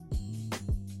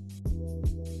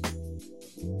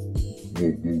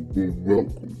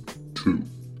Welcome to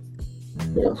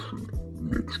Martian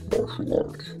Mixed Martial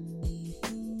Arts.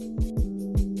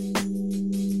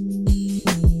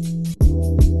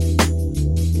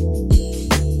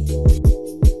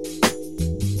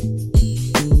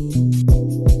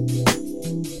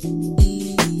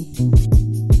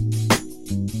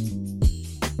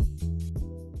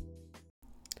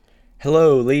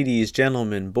 Hello, ladies,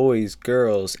 gentlemen, boys,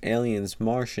 girls, aliens,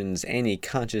 Martians, any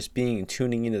conscious being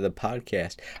tuning into the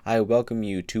podcast. I welcome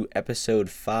you to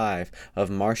episode 5 of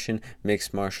Martian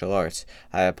Mixed Martial Arts.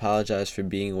 I apologize for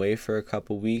being away for a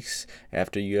couple weeks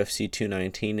after UFC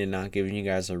 219 and not giving you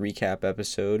guys a recap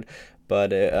episode.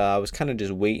 But I was kind of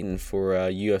just waiting for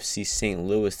UFC St.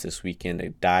 Louis this weekend to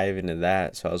dive into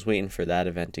that. So I was waiting for that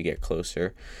event to get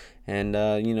closer. And,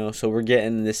 so we're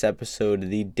getting this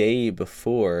episode the day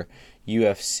before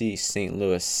UFC St.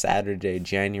 Louis, Saturday,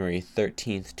 January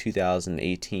 13th,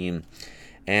 2018.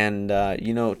 And,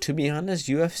 to be honest,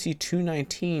 UFC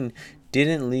 219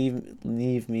 didn't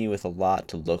leave me with a lot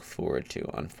to look forward to,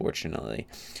 unfortunately.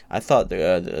 I thought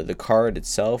the card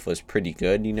itself was pretty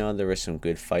good. There were some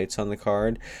good fights on the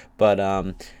card. But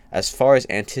as far as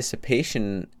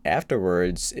anticipation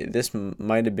afterwards, this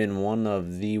might have been one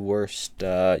of the worst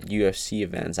UFC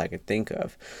events I could think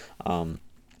of.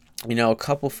 A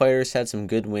couple fighters had some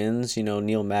good wins.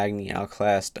 Neil Magny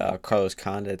outclassed Carlos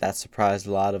Condit. That surprised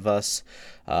a lot of us.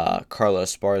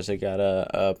 Carlos Esparza got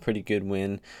a pretty good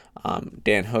win.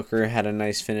 Dan Hooker had a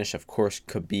nice finish. Of course,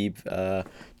 Khabib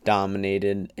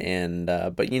dominated.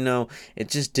 But it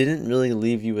just didn't really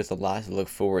leave you with a lot to look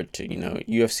forward to.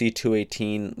 UFC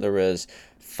 218, there was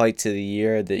fights of the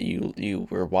year that you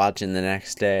were watching the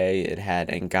next day. It had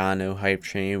Ngannou, Hype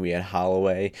Train. We had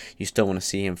Holloway. You still want to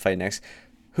see him fight next.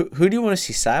 Who do you want to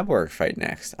see Cyborg fight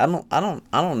next? I don't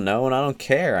know, and I don't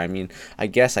care. I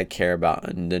guess I care about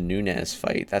the Nunes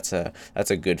fight. That's a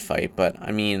good fight, but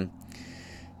we're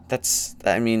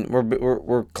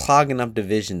clogging up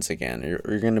divisions again.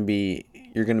 You're gonna be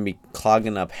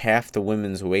clogging up half the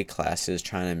women's weight classes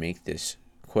trying to make this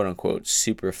quote unquote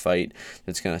super fight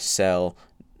that's gonna sell,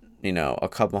 a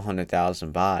couple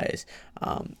 100,000 buys.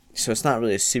 So it's not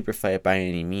really a super fight by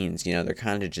any means. They're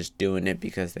kind of just doing it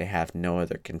because they have no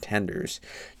other contenders.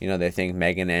 They think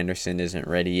Megan Anderson isn't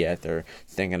ready yet. They're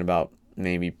thinking about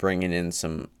maybe bringing in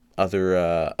some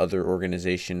other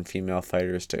organization female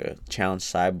fighters to challenge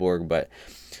Cyborg. But,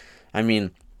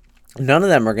 none of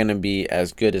them are going to be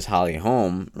as good as Holly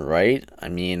Holm, right?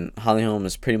 Holly Holm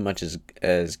is pretty much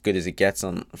as good as it gets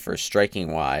for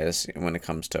striking-wise when it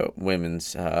comes to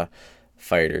women's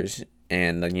fighters.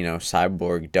 And,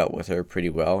 Cyborg dealt with her pretty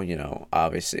well,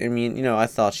 obviously. I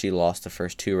thought she lost the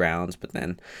first 2 rounds, but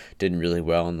then did really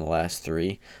well in the last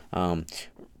 3.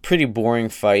 Pretty boring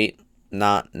fight.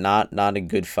 Not a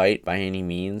good fight by any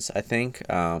means, I think.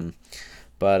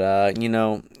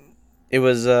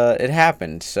 It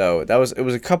happened. So it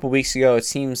was a couple weeks ago. It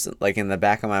seems like in the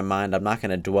back of my mind, I'm not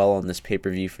going to dwell on this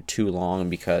pay-per-view for too long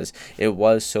because it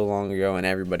was so long ago and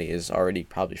everybody has already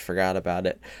probably forgot about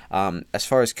it. As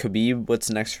far as Khabib, what's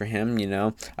next for him?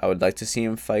 I would like to see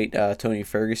him fight Tony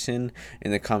Ferguson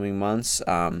in the coming months.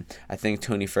 I think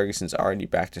Tony Ferguson's already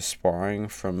back to sparring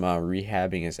from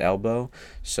rehabbing his elbow.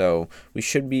 So we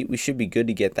should be good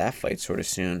to get that fight sort of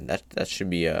soon. That should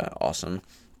be awesome.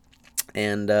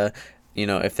 And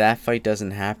if that fight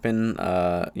doesn't happen,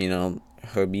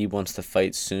 Khabib wants to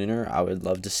fight sooner, I would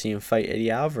love to see him fight Eddie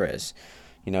Alvarez.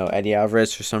 Eddie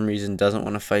Alvarez for some reason doesn't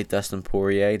want to fight Dustin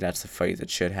Poirier. That's the fight that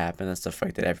should happen. That's the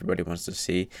fight that everybody wants to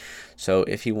see. So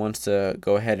if he wants to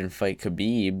go ahead and fight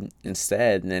Khabib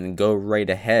instead, then go right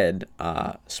ahead.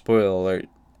 Spoiler alert,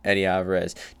 Eddie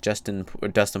Alvarez, Dustin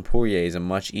Poirier is a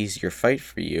much easier fight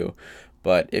for you.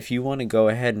 But if you want to go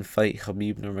ahead and fight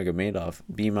Khabib Nurmagomedov,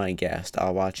 be my guest.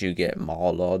 I'll watch you get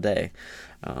mauled all day.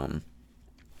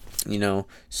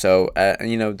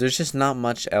 There's just not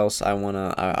much else I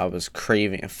was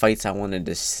craving, fights I wanted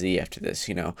to see after this.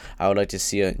 I would like to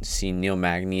see Neil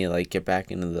Magny get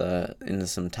back into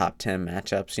some top 10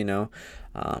 matchups.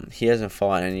 He hasn't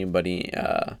fought anybody.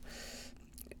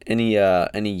 Any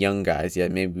young guys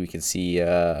yet? Maybe we can see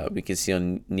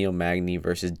Neil Magny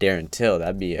versus Darren Till.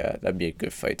 That'd be a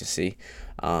good fight to see.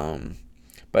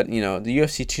 But the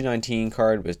UFC 219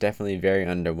 card was definitely very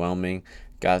underwhelming.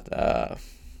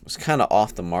 Was kind of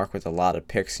off the mark with a lot of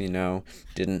picks.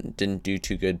 Didn't do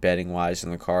too good betting wise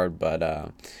in the card.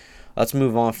 But let's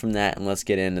move on from that and let's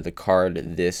get into the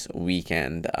card this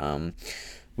weekend.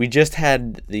 We just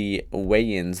had the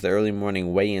weigh-ins, the early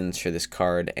morning weigh-ins for this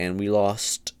card, and we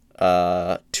lost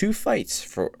 2 fights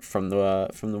from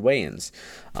the weigh-ins.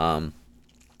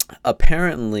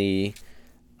 Apparently,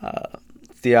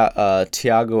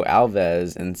 Thiago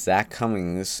Alves and Zach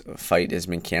Cummings fight has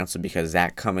been canceled because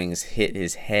Zach Cummings hit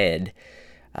his head.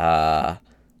 I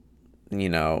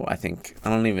think, I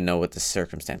don't even know what the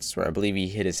circumstances were. I believe he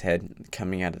hit his head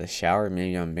coming out of the shower.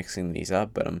 Maybe I'm mixing these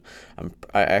up, but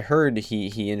I heard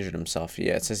he injured himself.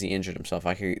 Yeah, it says he injured himself.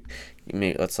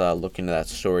 Let's look into that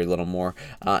story a little more.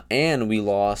 And we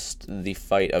lost the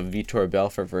fight of Vitor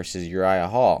Belfort versus Uriah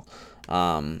Hall.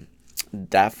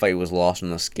 That fight was lost on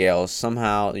the scales.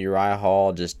 Somehow Uriah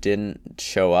Hall just didn't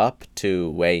show up to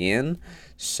weigh in,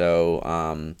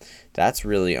 so that's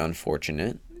really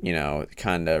unfortunate.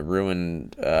 Kind of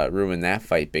ruined that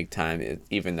fight big time,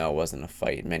 even though it wasn't a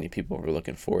fight many people were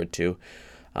looking forward to.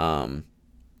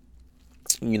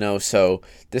 So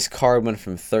this card went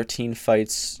from 13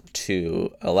 fights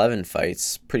to 11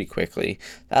 fights pretty quickly.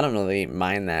 I don't really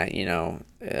mind that,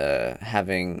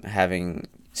 having having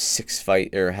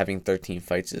 13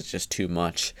 fights is just too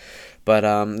much. But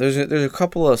there's a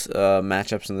couple of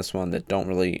matchups in this one that don't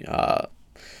really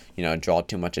draw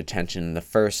too much attention. The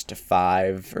first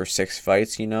 5 or 6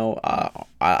 fights,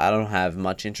 I don't have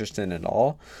much interest in at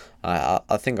all.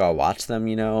 I think I'll watch them,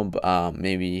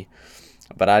 maybe,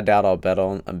 but I doubt I'll bet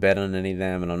on any of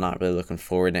them, and I'm not really looking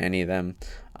forward to any of them.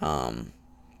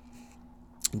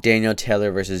 Daniel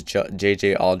Taylor versus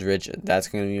J.J. Aldridge. That's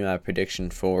going to be my prediction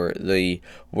for the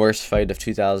worst fight of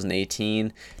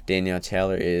 2018. Daniel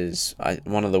Taylor is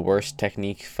one of the worst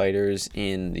technique fighters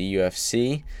in the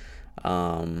UFC.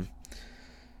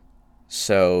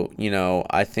 So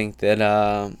I think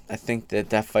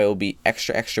that fight will be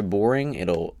extra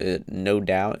boring. No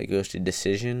doubt it goes to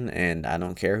decision, and I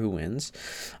don't care who wins.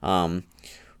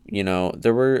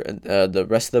 There were the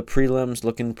rest of the prelims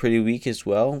looking pretty weak as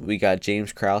well. We got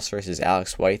James Krause versus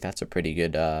Alex White. That's a pretty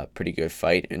good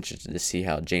fight. Interested to see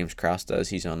how James Krause does.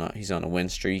 He's on a win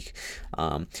streak.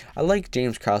 I like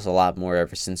James Krause a lot more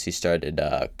ever since he started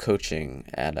coaching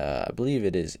at I believe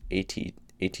it is ATT.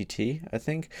 I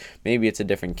think maybe it's a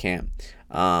different camp.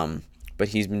 But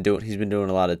he's been doing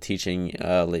a lot of teaching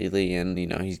lately, and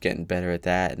he's getting better at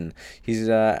that, and he's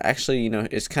actually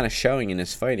it's kind of showing in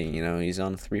his fighting. He's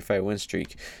on a 3-fight win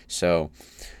streak, so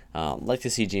I'd like to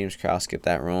see James Krause get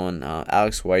that rolling.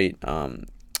 Alex White,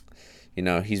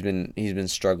 he's been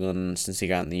struggling since he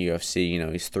got in the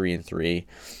UFC. He's 3-3.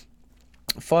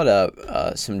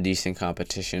 Fought some decent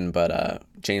competition, but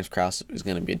James Krause is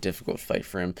going to be a difficult fight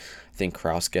for him. I think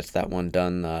Krause gets that one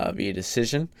done via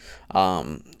decision.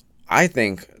 I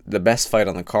think the best fight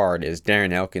on the card is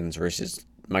Darren Elkins versus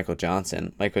Michael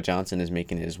Johnson. Michael Johnson is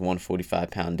making his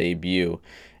 145-pound debut,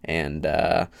 and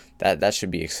that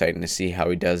should be exciting to see how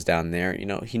he does down there.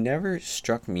 He never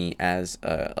struck me as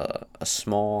a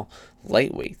small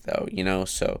lightweight though,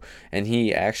 and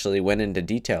he actually went into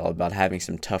detail about having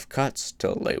some tough cuts to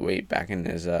lightweight back in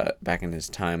his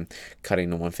time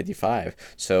cutting to 155.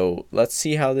 So let's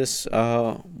see how this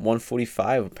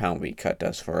 145-pound weight cut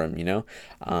does for him.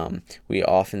 We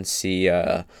often see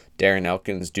Darren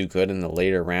Elkins do good in the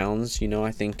later rounds.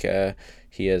 I think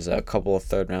he has a couple of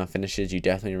third-round finishes. You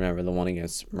definitely remember the one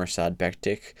against Mirsad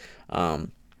Bektic.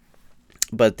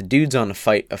 But the dude's on a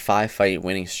 5-fight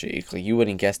winning streak. Like, you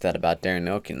wouldn't guess that about Darren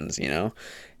Elkins,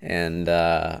 And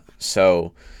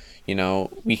so,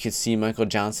 we could see Michael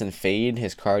Johnson fade.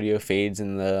 His cardio fades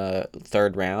in the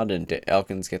third round, and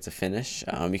Elkins gets a finish.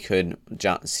 We could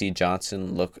see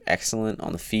Johnson look excellent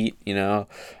on the feet,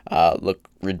 look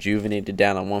rejuvenated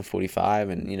down on 145,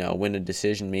 and, win a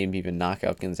decision, maybe even knock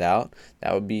Elkins out.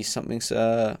 That would be something,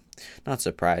 not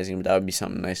surprising, but that would be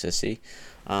something nice to see.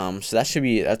 So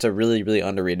that's a really, really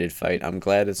underrated fight. I'm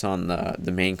glad it's on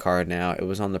the main card now. It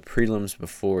was on the prelims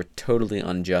before, totally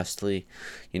unjustly.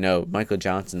 Michael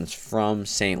Johnson's from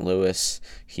St. Louis.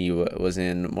 He was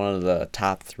in one of the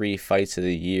top 3 fights of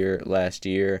the year last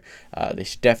year. They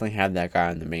should definitely have that guy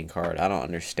on the main card. I don't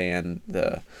understand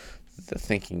the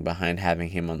thinking behind having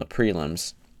him on the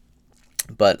prelims,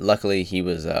 but luckily he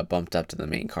was bumped up to the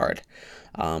main card.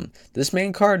 This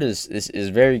main card is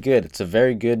very good. It's a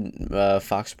very good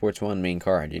Fox Sports 1 main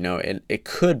card. It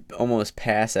could almost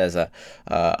pass as a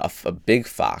big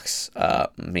Fox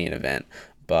main event,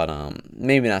 but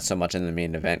maybe not so much in the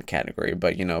main event category.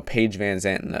 But Paige Van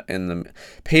Zant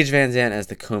Paige Van Zant as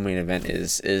the co-main event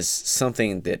is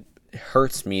something that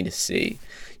hurts me to see.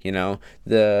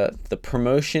 The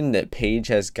promotion that Paige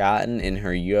has gotten in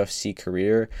her UFC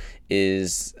career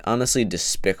is honestly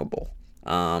despicable.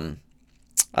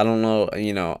 I don't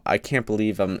know, I can't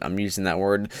believe I'm using that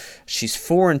word. She's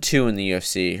 4-2 in the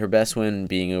UFC, her best win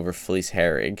being over Felice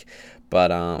Herrig,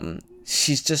 but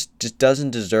she's just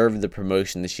doesn't deserve the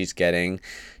promotion that she's getting.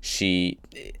 She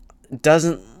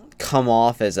doesn't come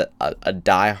off as a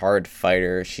die-hard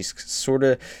fighter. She sort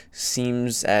of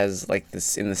seems as like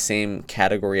this in the same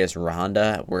category as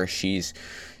Ronda, where she's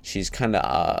kind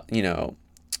of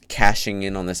cashing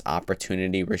in on this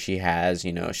opportunity where she has,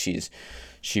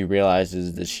 she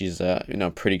realizes that she's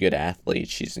a pretty good athlete.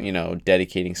 She's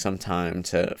dedicating some time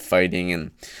to fighting, and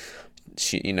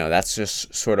she that's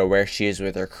just sort of where she is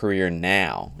with her career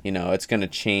now. It's going to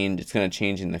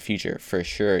change in the future for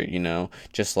sure,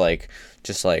 just like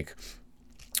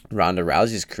Ronda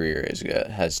Rousey's career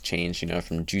has changed,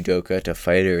 from judoka to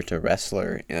fighter to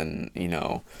wrestler in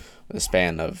the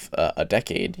span of a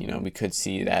decade. We could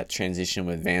see that transition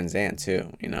with Van Zandt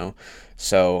too.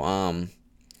 So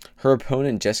her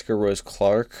opponent, Jessica Rose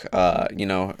Clark,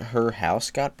 her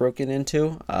house got broken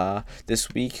into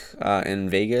this week in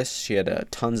Vegas. She had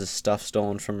tons of stuff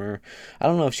stolen from her. I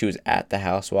don't know if she was at the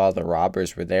house while the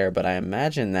robbers were there, but I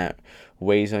imagine that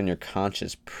weighs on your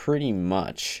conscience pretty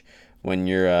much when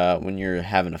you're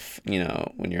having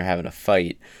a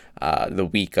fight the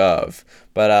week of.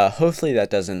 But hopefully that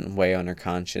doesn't weigh on her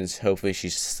conscience. Hopefully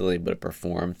she's still able to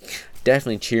perform.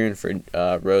 Definitely cheering for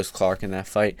Rose Clark in that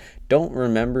fight. Don't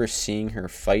remember seeing her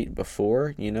fight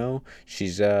before.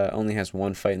 She's only has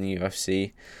one fight in the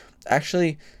UFC.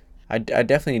 Actually, I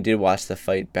definitely did watch the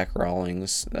fight, Bec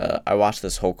Rawlings. I watched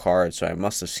this whole card, so I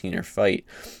must have seen her fight.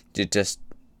 It just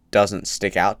doesn't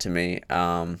stick out to me.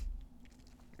 Her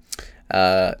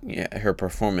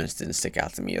performance didn't stick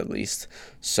out to me, at least.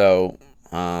 So,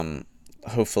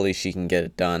 hopefully she can get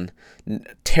it done.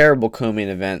 Terrible co-main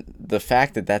event. The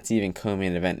fact that that's even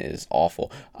co-main event is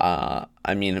awful. I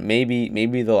mean,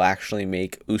 maybe they'll actually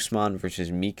make Usman versus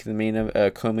Meek the main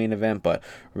co-main event, but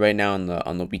right now on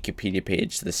the Wikipedia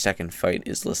page, the second fight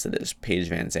is listed as Paige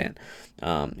Van Zandt,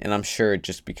 and I'm sure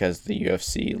just because the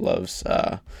UFC loves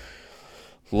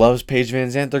Paige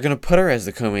Van Zandt, they're gonna put her as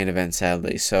the co-main event,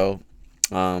 sadly. So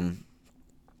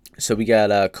we got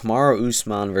Kamaru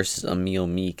Usman versus Emil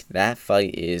Meek. That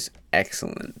fight is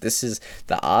excellent.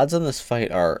 The odds on this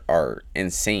fight are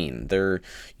insane. They're,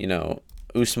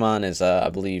 Usman is I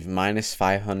believe minus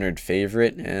 500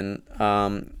 favorite, and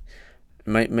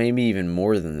maybe even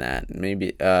more than that.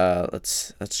 Maybe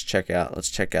let's check out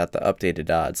the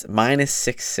updated odds. Minus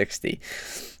 660.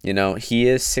 He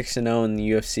is 6-0 in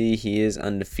the UFC. He is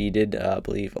undefeated. I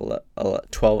believe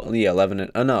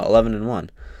 11-1.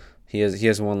 He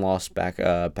has one loss back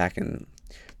in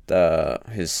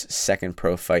his second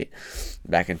pro fight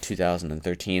back in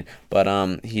 2013. But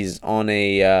he's been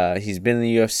in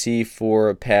the UFC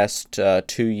for past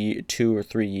 2 or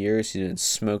 3 years. He's been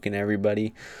smoking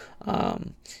everybody.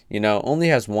 Only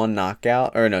has one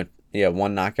knockout, one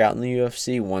knockout in the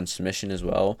UFC, one submission as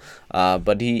well.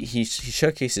 But he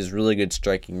showcases really good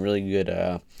striking, really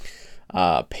good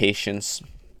patience,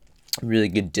 really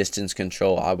good distance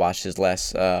control. I watched his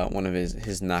last one of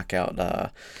his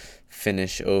knockout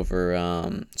finish over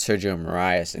Sergio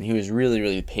Moraes, and he was really,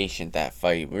 really patient that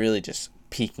fight, really just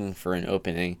peeking for an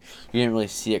opening. You didn't really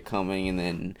see it coming, and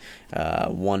then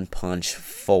one punch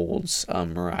folds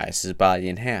Moraes' body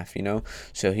in half,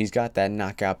 So he's got that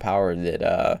knockout power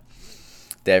that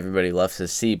everybody loves to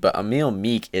see. But Emil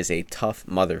Meek is a tough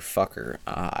motherfucker.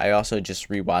 I also just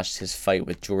rewatched his fight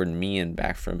with Jordan Meehan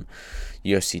back from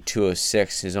UFC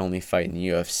 206, his only fight in the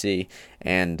UFC,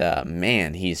 and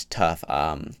man, he's tough.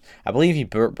 I believe he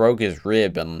broke his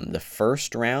rib in the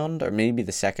first round, or maybe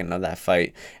the second of that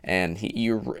fight, and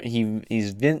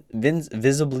he's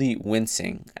visibly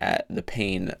wincing at the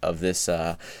pain of this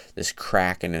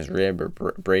crack in his rib or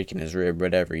break in his rib,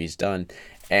 whatever he's done.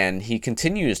 And he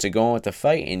continues to go on with the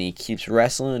fight, and he keeps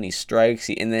wrestling, he strikes,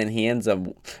 and then he ends up,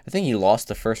 I think he lost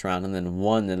the first round and then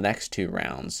won the next 2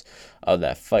 rounds of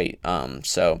that fight.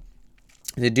 So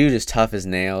the dude is tough as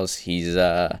nails. He's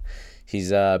been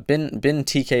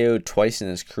TKO'd twice in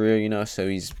his career, so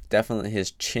he's definitely,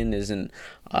 his chin isn't,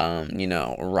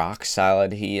 rock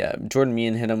solid. Jordan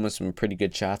Meehan hit him with some pretty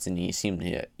good shots, and he seemed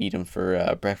to eat him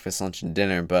for breakfast, lunch, and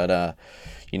dinner, but,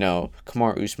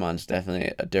 Kamaru Usman's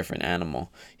definitely a different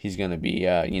animal. He's going to be,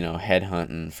 head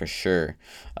hunting for sure.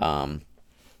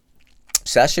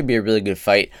 So that should be a really good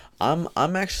fight. I'm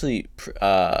actually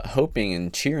hoping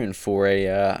and cheering for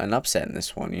an upset in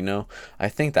this one. I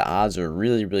think the odds are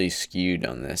really, really skewed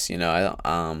on this.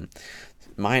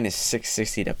 Minus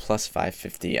 660 to plus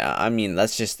 550. I mean,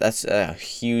 that's a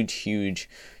huge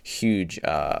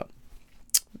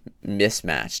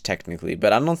mismatch technically,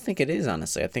 but I don't think it is,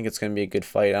 honestly. I think it's going to be a good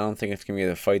fight. I don't think it's going to be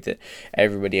the fight that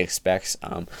everybody expects.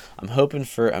 I'm hoping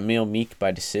for Emil Meek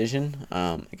by decision.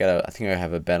 I think I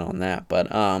have a bet on that, but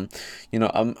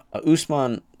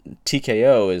Usman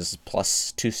TKO is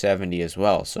plus 270 as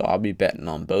well. So I'll be betting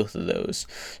on both of those,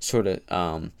 sort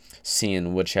of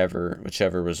seeing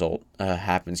whichever result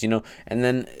happens, And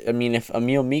then, I mean, if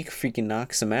Emil Meek freaking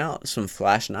knocks him out, some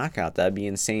flash knockout, that'd be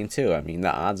insane too. I mean,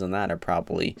 the odds on that are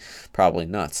probably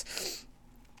nuts.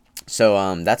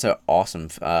 So that's an awesome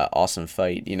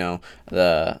fight.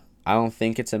 I don't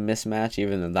think it's a mismatch,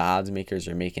 even though the odds makers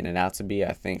are making it out to be.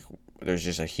 I think there's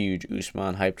just a huge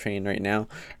Usman hype train right now,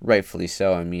 rightfully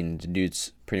so. I mean, the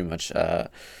dude's pretty much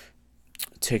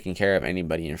taking care of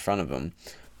anybody in front of him.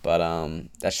 But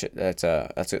that's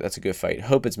a good fight.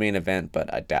 Hope it's main event,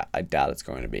 but I doubt it's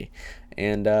going to be.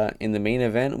 And in the main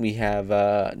event, we have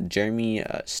Jeremy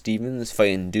Stephens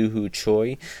fighting Doo Ho Choi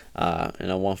in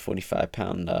a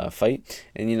 145-pound fight.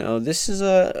 And this is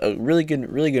a really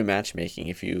good matchmaking,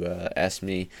 if you ask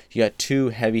me. You got two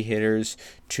heavy hitters,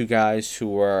 two guys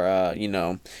who are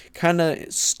kind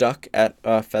of stuck at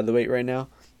featherweight right now.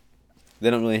 They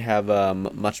don't really have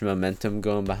much momentum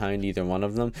going behind either one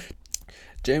of them.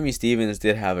 Jeremy Stephens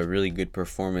did have a really good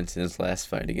performance in his last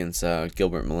fight against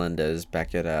Gilbert Melendez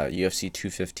back at UFC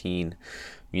 215.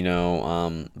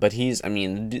 But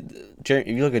if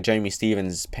you look at Jeremy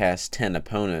Stephens' past 10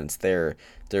 opponents, they're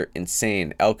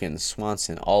insane. Elkins,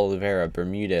 Swanson, Oliveira,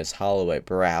 Bermudez, Holloway,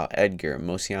 Barao, Edgar,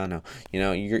 Mosiano.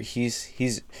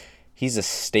 He's a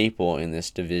staple in this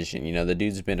division. The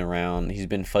dude's been around. He's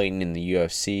been fighting in the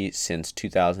UFC since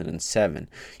 2007.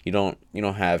 You don't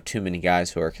have too many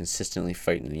guys who are consistently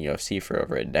fighting in the UFC for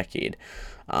over a decade.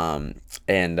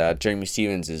 Jeremy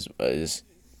Stephens is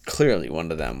clearly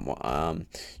one of them.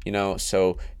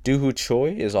 So Doo Ho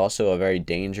Choi is also a very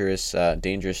dangerous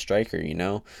striker.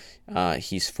 He's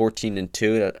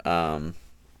 14-2.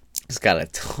 He's got a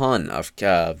ton of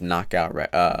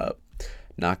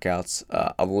knockouts,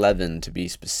 11 to be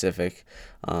specific.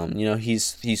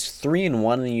 He's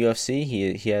 3-1 in the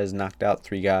UFC. He has knocked out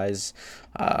 3 guys,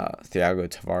 Thiago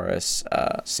Tavares,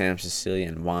 Sam Sicilia,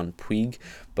 and Juan Puig.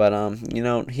 But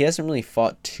he hasn't really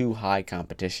fought too high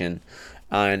competition,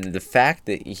 and the fact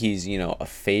that he's a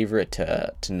favorite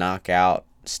to knock out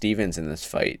Stephens in this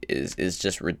fight is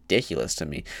just ridiculous to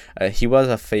me. He was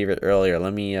a favorite earlier.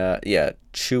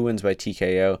 Chu wins by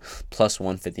TKO plus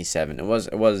 157. It was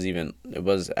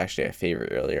actually a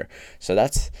favorite earlier.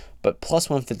 But plus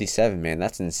 157, man,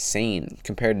 that's insane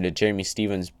compared to Jeremy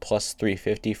Stephens plus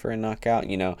 350 for a knockout.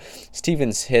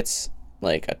 Stephens hits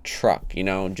like a truck.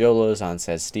 Joe Lozon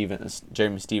says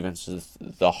Jeremy Stephens is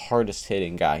the hardest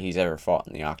hitting guy he's ever fought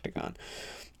in the octagon.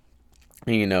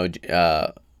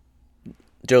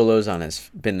 Joe Lozon has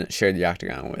been shared the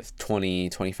octagon with 20,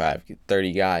 25,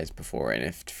 30 guys before,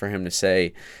 and for him to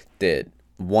say that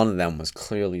one of them was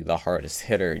clearly the hardest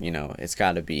hitter, he's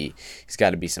got to be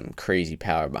some crazy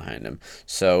power behind him.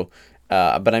 So,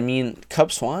 but I mean,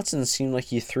 Cub Swanson seemed like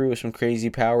he threw some crazy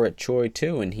power at Choi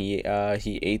too, and he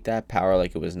ate that power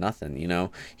like it was nothing.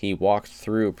 He walked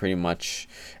through pretty much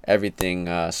everything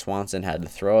Swanson had to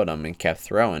throw at him and kept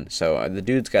throwing. So the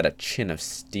dude's got a chin of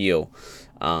steel.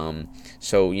 Will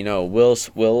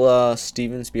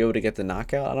Stephens be able to get the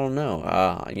knockout? I don't know.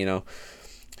 I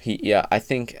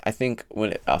think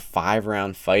when a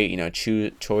 5-round fight,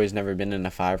 Choi's never been in a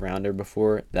 5-rounder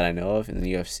before that I know of in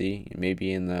the UFC.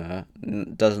 Maybe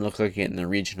doesn't look like it in the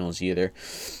regionals either.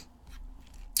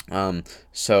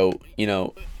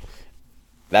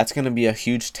 That's going to be a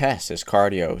huge test, his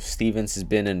cardio. Stephens has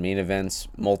been in main events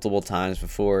multiple times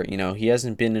before. He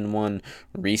hasn't been in one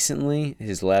recently.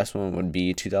 His last one would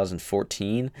be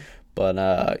 2014.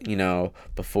 But,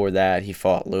 before that, he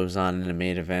fought Lozon in a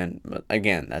main event. But,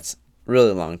 again, that's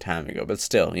really long time ago. But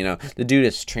still, the dude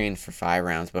has trained for 5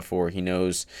 rounds before. He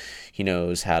knows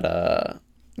how to,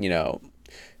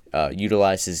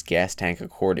 utilize his gas tank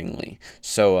accordingly.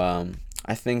 So,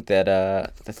 I think that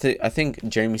I think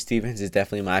Jeremy Stephens is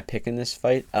definitely my pick in this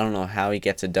fight. I don't know how he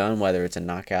gets it done, whether it's a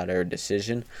knockout or a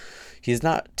decision. He's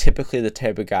not typically the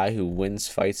type of guy who wins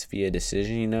fights via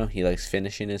decision. He likes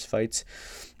finishing his fights.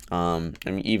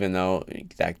 Even though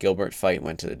that Gilbert fight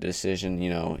went to the decision,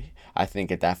 I think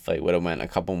if that fight would have went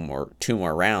 2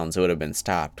 more rounds, it would have been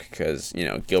stopped because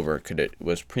Gilbert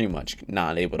was pretty much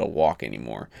not able to walk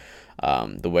anymore.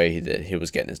 The way he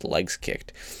was getting his legs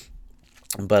kicked.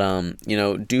 But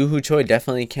Doo Ho Choi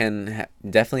definitely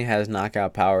has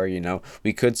knockout power.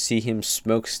 We could see him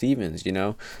smoke Stephens.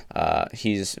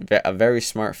 He's a very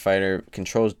smart fighter,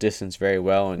 controls distance very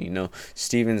well, and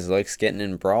Stephens likes getting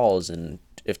in brawls. And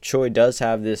if Choi does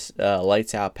have this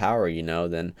lights out power,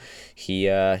 then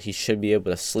he should be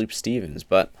able to sleep Stephens.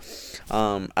 But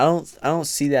I don't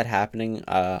see that happening.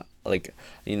 like,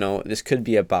 this could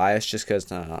be a bias just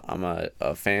because I'm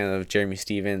a fan of Jeremy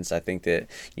Stephens. I think that,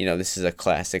 this is a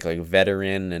classic, like,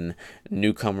 veteran and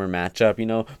newcomer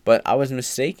matchup, but I was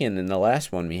mistaken in the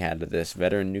last one we had of this.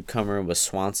 Veteran newcomer was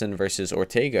Swanson versus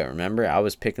Ortega. Remember? I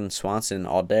was picking Swanson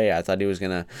all day. I thought he was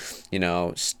going to,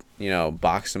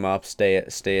 box him up, stay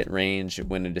at range,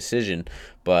 win a decision.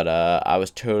 But I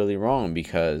was totally wrong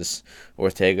because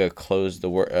Ortega closed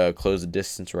the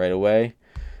distance right away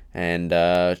and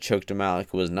choked him out like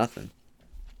it was nothing.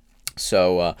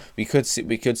 So we could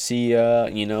see a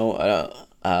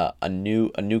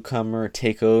newcomer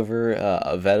take over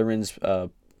a veteran's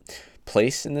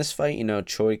place in this fight.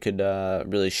 Choi could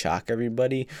really shock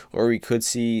everybody, or we could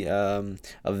see a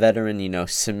veteran,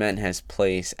 cement his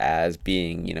place as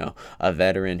being, a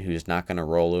veteran who's not going to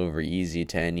roll over easy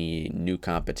to any new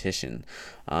competition.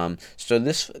 So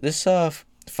this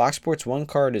Fox Sports 1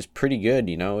 card is pretty good.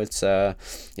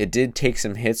 It did take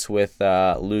some hits with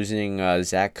losing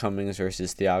Zach Cummings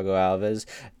versus Thiago Alves.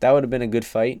 That would have been a good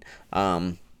fight.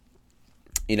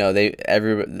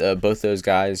 Both those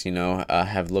guys,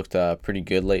 have looked pretty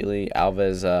good lately.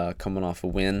 Alves coming off a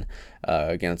win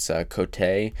against Cote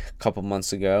a couple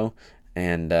months ago.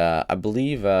 And I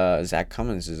believe Zach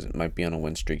Cummings might be on a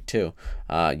win streak too.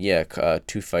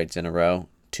 2 fights in a row,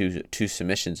 two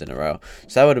submissions in a row.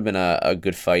 So that would have been a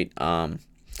good fight.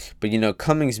 But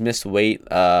Cummings missed weight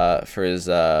for his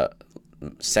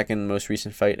second most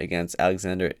recent fight against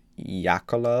Alexander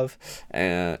Yakovlev,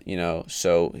 and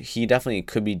so he definitely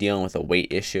could be dealing with a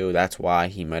weight issue. That's why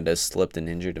he might have slipped and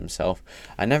injured himself.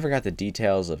 I never got the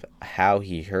details of how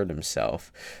he hurt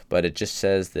himself, but it just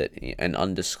says that an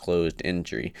undisclosed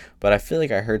injury. But I feel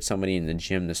like I heard somebody in the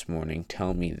gym this morning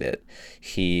tell me that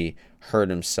he hurt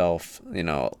himself,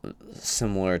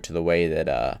 similar to the way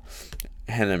that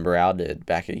Renan Barão did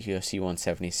back at UFC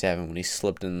 177 when he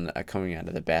slipped in coming out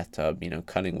of the bathtub,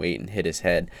 cutting weight and hit his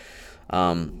head.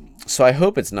 So I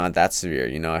hope it's not that severe.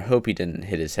 I hope he didn't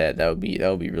hit his head. That would be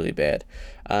really bad.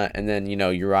 And then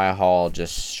Uriah Hall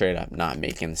just straight up not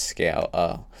making the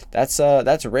scale. That's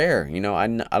rare. I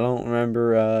don't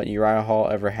remember Uriah Hall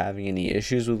ever having any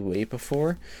issues with weight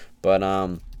before, but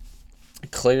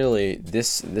clearly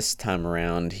this time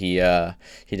around he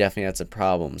definitely had some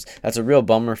problems. That's a real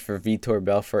bummer for Vitor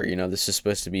Belfort. This is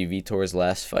supposed to be Vitor's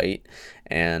last fight,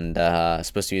 and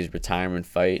supposed to be his retirement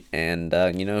fight, and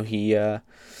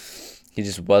he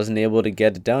just wasn't able to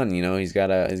get it done. He's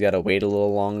gotta wait a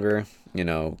little longer,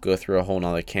 go through a whole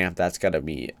nother camp. That's gotta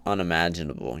be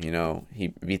unimaginable.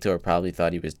 Vitor probably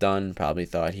thought he was done, probably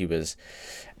thought he was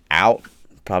out,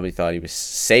 probably thought he was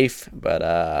safe, but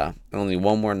only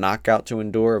one more knockout to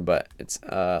endure. But it's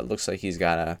looks like he's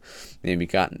gotta maybe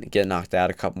get knocked out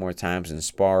a couple more times in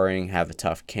sparring, have a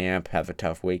tough camp, have a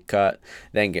tough weight cut,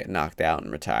 then get knocked out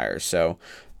and retire. So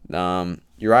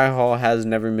Uriah Hall has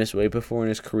never missed weight before in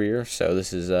his career, so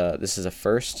this is a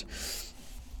first.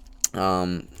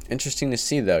 Interesting to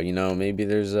see though.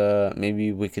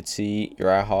 Maybe we could see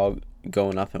Uriah Hall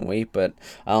going up in weight, but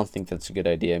I don't think that's a good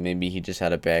idea. Maybe he just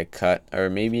had a bad cut, or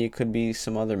maybe it could be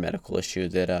some other medical issue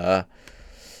that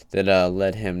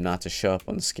led him not to show up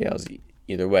on the scales.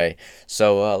 Either way,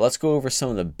 so let's go over some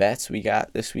of the bets we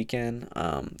got this weekend.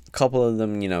 A couple of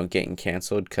them, getting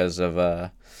canceled because of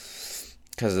the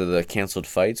canceled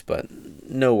fights, but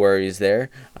no worries there.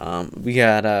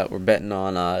 We're betting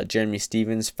on Jeremy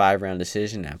Stephens 5-round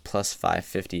decision at plus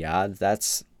 550 odds.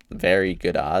 That's very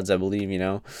good odds, I believe.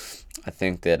 I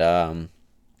think that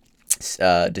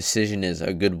decision is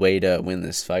a good way to win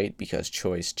this fight because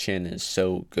Choi's chin is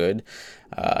so good.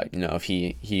 If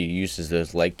he uses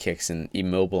those leg kicks and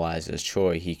immobilizes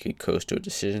Choi, he could coast to a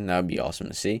decision. That would be awesome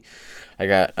to see. I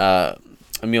got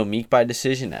Emil Meek by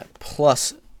decision at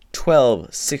plus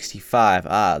 1265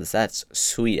 odds. That's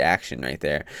sweet action right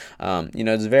there.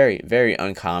 It's very, very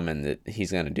uncommon that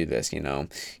he's going to do this.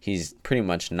 He's pretty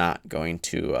much not going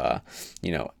to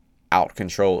out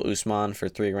control Usman for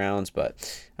 3 rounds, but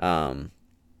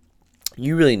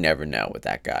you really never know with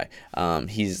that guy.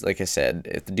 He's, like I said,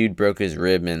 if the dude broke his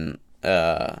rib in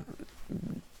the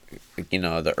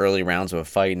early rounds of a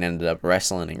fight and ended up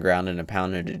wrestling and grounding and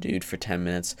pounding a dude for 10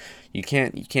 minutes, you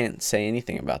can't say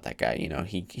anything about that guy.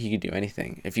 He could do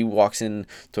anything. If he walks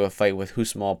into a fight with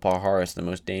Usman Palhares, the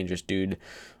most dangerous dude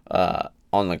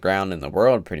on the ground in the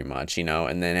world, pretty much,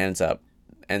 and then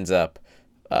ends up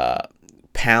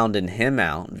pounding him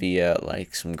out via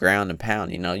like some ground and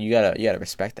pound, you gotta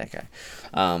respect that guy.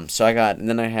 So I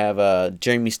have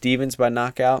Jeremy Stephens by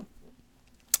knockout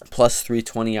plus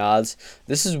 320 odds.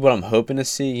 This is what I'm hoping to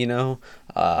see.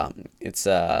 It's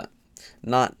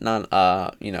not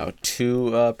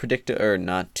too predictive, or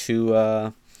not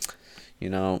too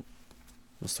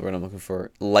what's the word I'm looking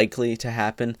for? Likely to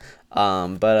happen.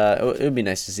 But it would be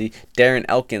nice to see. Darren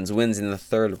Elkins wins in the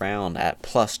third round at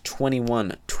plus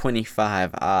 21.25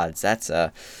 odds. That's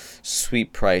a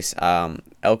sweet price.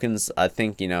 Elkins, I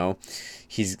think, I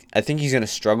think he's gonna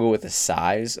struggle with the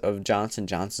size of Johnson.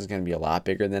 Johnson's gonna be a lot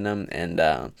bigger than him, and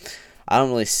I don't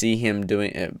really see him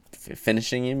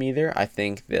finishing him either. I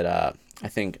think that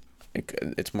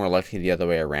it's more likely the other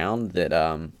way around,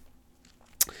 that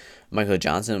Michael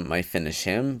Johnson might finish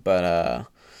him, but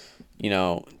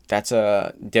that's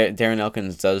Darren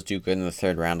Elkins does do good in the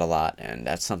third round a lot, and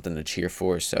that's something to cheer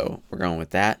for. So we're going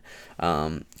with that.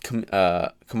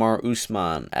 Kamaru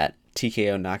Usman at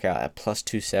TKO knockout at plus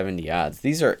 270 odds.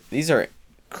 These are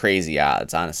crazy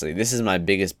odds. Honestly, this is my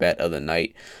biggest bet of the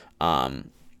night,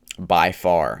 by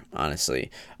far.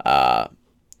 Honestly, I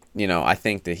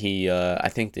think that he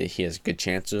has a good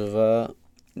chance of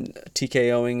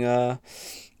TKOing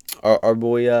our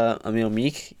boy Emil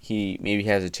Meek. He maybe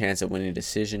has a chance at winning a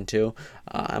decision too.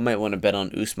 I might want to bet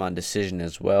on Usman decision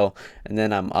as well. And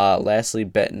then I'm lastly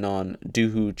betting on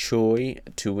Dooho Choi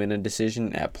to win a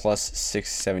decision at plus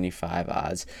 675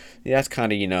 odds. Yeah, that's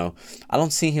kind of, I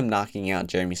don't see him knocking out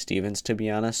Jeremy Stephens, to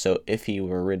be honest. So if he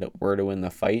were to win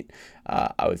the fight,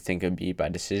 I would think it would be by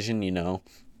decision,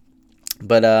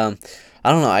 But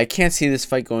I don't know. I can't see this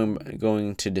fight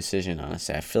going to decision.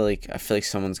 Honestly, I feel like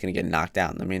someone's gonna get knocked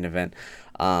out in the main event,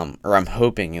 or I'm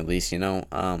hoping at least.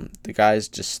 The guys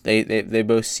just they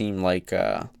both seem like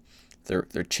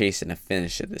they're chasing a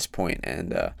finish at this point,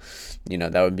 and that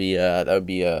would be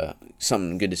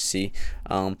something good to see.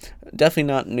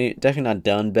 Definitely not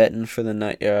done betting for the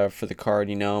night for the card.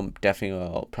 Definitely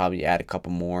will probably add a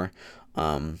couple more.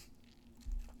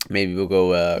 Maybe we'll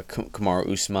go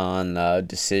Kamaru Usman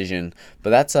decision, but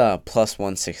that's plus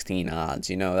 116 odds.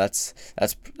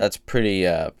 That's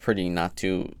pretty not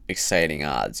too exciting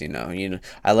odds.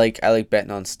 I like betting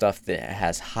on stuff that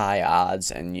has high odds,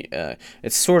 and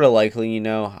it's sort of likely,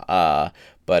 but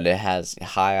it has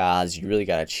high odds. You really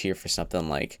gotta cheer for something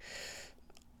like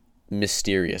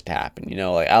mysterious to happen.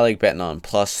 I like betting on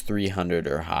plus 300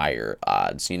 or higher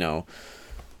odds.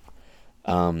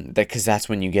 Because that's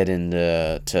when you get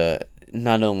into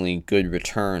not only good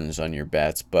returns on your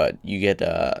bets, but you get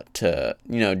to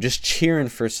just cheering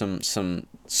for some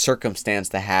circumstance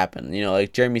to happen.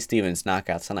 Like Jeremy Stephens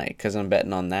knockout tonight, because I'm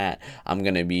betting on that. I'm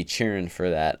gonna be cheering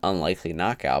for that unlikely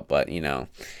knockout, but that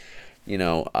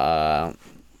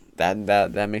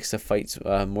makes the fights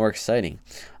more exciting.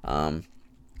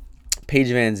 Paige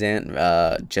Van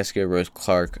Zandt, Jessica Rose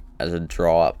Clark as a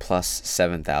draw at plus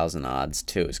 7,000 odds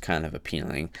too is kind of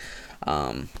appealing.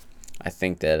 I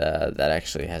think that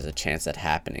actually has a chance at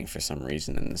happening for some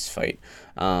reason in this fight.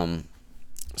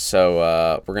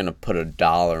 So we're gonna put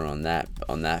 $1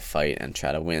 on that fight and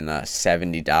try to win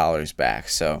 $70 back.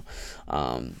 So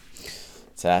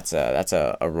that's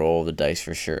a roll of the dice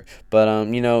for sure. But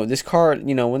this card,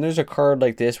 when there's a card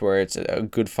like this where it's a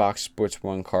good Fox Sports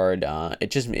 1 card,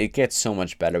 it gets so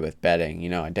much better with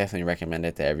betting. I definitely recommend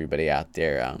it to everybody out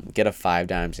there. Get a 5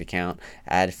 Dimes account,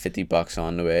 add $50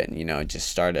 onto it, and just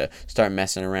start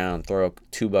messing around. Throw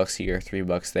 $2 here,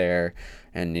 $3 there.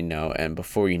 And and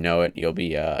before you know it, you'll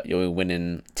be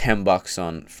winning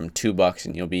 $10 from $2,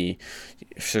 and you'll be,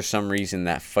 for some reason,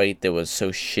 that fight that was so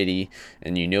shitty,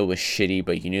 and it was shitty,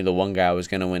 but you knew the one guy was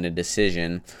gonna win a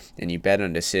decision, and you bet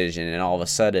on decision, and all of a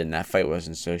sudden that fight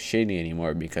wasn't so shitty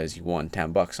anymore because you won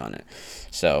 $10 on it.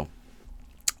 So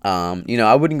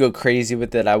I wouldn't go crazy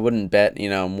with it. I wouldn't bet,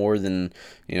 more than,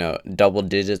 double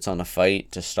digits on a fight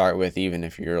to start with, even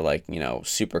if you're like,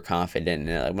 super confident.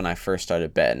 And when I first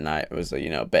started betting, I was,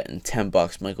 betting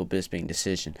 $10 Michael Bisping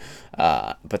decision.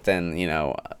 But then,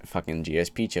 fucking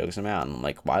GSP chokes him out. And I'm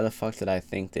like, why the fuck did I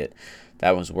think that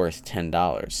was worth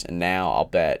 $10? And now I'll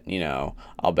bet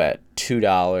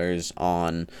 $2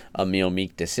 on a Emil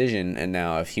Meek decision, and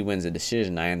now if he wins a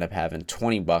decision, I end up having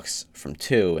 $20 from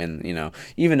 2, and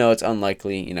even though it's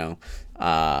unlikely,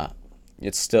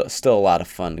 it's still a lot of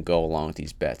fun to go along with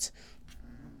these bets.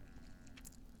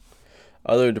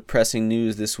 Other depressing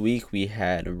news this week: we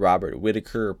had Robert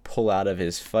Whittaker pull out of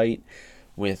his fight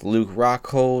with Luke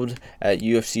Rockhold at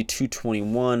UFC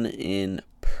 221 in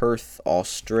Perth,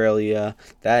 Australia.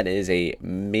 That is a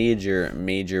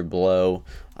major blow.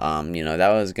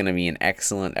 That was going to be an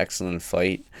excellent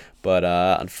fight, but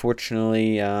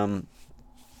unfortunately,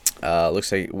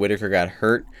 looks like Whittaker got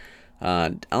hurt. I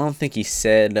don't think he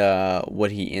said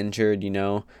what he injured.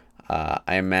 I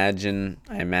imagine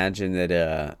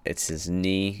that it's his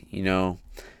knee.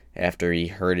 after he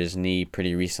hurt his knee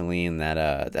pretty recently in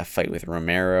that fight with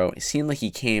Romero. It seemed like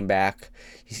he came back.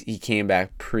 He came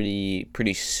back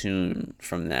pretty soon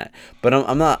from that, but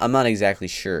I'm not exactly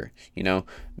sure,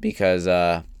 because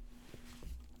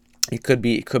it could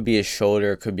be his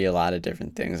shoulder, it could be a lot of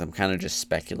different things. I'm kind of just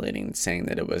speculating, saying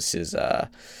that it was his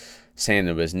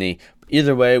knee.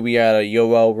 Either way, we got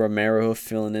Yoel Romero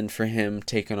filling in for him,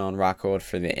 taking on Rockhold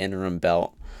for the interim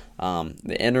belt.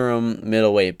 The interim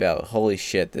middleweight belt. Holy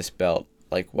shit, this belt.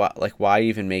 Why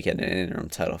even make it an interim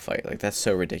title fight? That's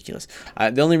so ridiculous.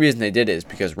 The only reason they did it is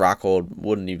because Rockhold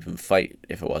wouldn't even fight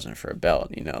if it wasn't for a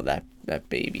belt. That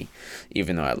baby.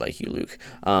 Even though I like you, Luke.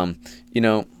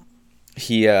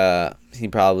 He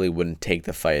probably wouldn't take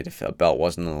the fight if a belt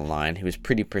wasn't on the line. He was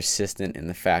pretty persistent in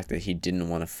the fact that he didn't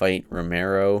want to fight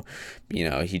Romero.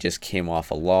 He just came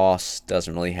off a loss,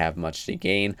 doesn't really have much to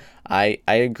gain. I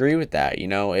agree with that.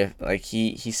 If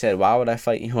he said, why would I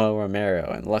fight Yoel Romero?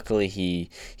 And luckily he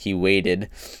waited,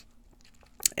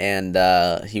 and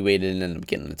ended up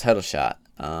getting the title shot.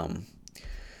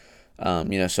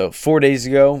 So 4 days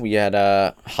ago, we had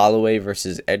Holloway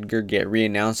versus Edgar get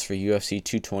reannounced for UFC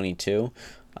 222.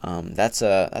 That's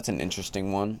an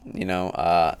interesting one.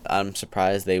 I'm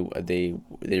surprised they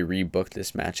rebooked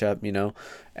this matchup.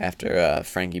 After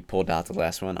Frankie pulled out the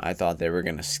last one, I thought they were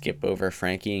gonna skip over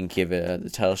Frankie and give the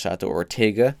title shot to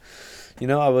Ortega.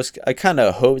 I kind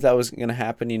of hoped that was gonna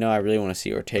happen. I really want to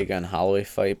see Ortega and Holloway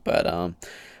fight, but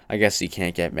I guess you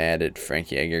can't get mad at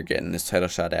Frankie Edgar getting this title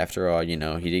shot after all. He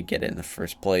did get it in the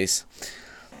first place.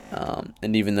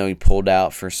 And even though he pulled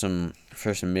out for some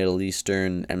Middle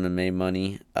Eastern MMA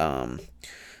money on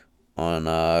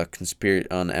Martian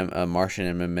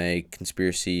MMA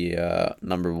conspiracy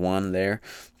number 1 there,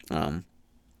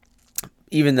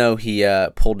 even though he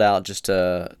pulled out just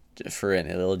for an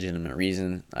illegitimate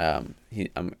reason, I'm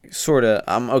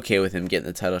okay with him getting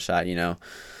the title shot.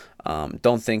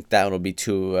 Don't think that'll be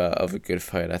too of a good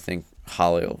fight. I think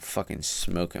Holloway will fucking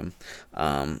smoke him.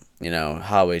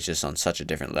 Holloway's just on such a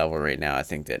different level right now. I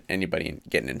think that anybody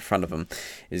getting in front of him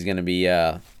is going to be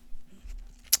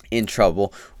in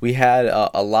trouble. We had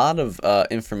a lot of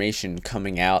information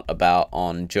coming out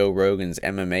on Joe Rogan's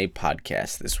MMA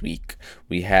podcast this week.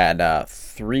 We had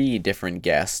 3 different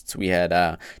guests. We had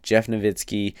Jeff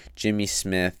Novitzky, Jimmy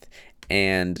Smith,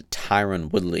 and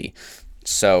Tyron Woodley.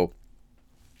 So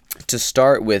to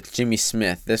start with Jimmy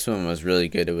Smith, this one was really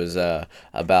good. It was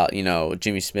about,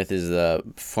 Jimmy Smith is the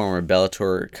former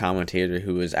Bellator commentator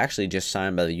who was actually just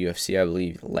signed by the UFC, I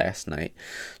believe, last night.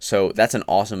 So that's an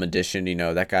awesome addition.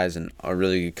 That guy's a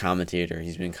really good commentator.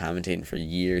 He's been commentating for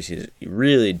years. He's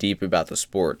really deep about the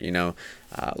sport.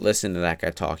 Listen to that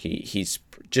guy talk. He's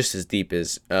just as deep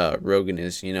as Rogan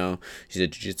is. He's a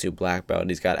jiu-jitsu black belt.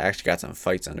 He's actually got some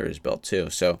fights under his belt too.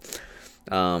 So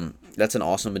that's an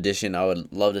awesome addition. I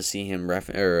would love to see him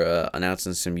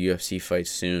announcing some UFC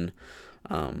fights soon.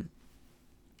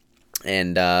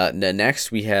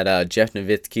 Next we had Jeff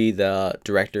Novitzky, the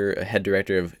head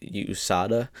director of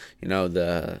USADA,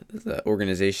 the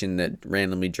organization that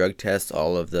randomly drug tests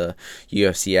all of the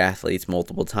UFC athletes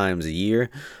multiple times a year.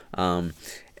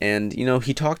 And,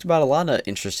 he talked about a lot of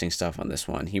interesting stuff on this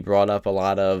one. He brought up a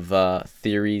lot of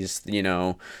theories,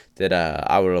 that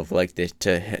I would have liked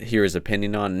to hear his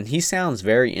opinion on. And he sounds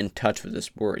very in touch with the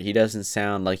sport. He doesn't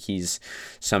sound like he's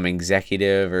some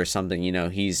executive or something.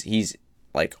 He's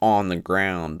like on the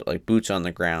ground, like boots on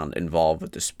the ground, involved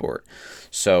with the sport.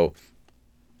 So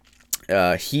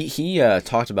he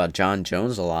talked about Jon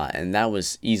Jones a lot, and that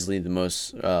was easily the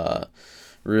most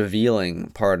revealing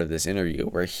part of this interview,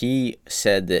 where he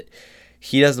said that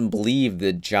he doesn't believe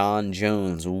that Jon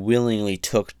Jones willingly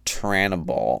took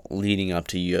Turinabol leading up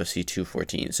to UFC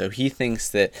 214. So he thinks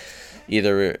that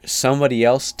either somebody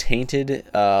else tainted,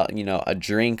 a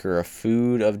drink or a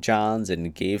food of Jon's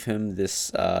and gave him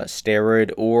this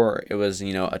steroid, or it was,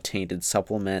 a tainted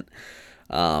supplement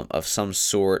of some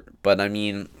sort. But I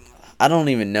mean, I don't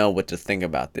even know what to think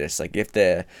about this. Like, if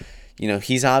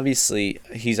he's obviously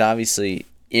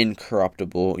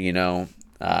incorruptible. He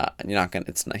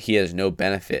has no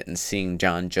benefit in seeing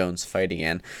Jon Jones fight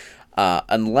again,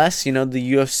 unless the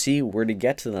UFC were to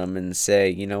get to them and say,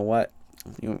 you know what,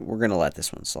 we're gonna let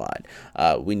this one slide.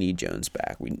 We need Jones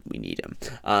back. We need him.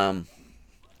 I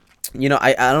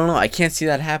don't know. I can't see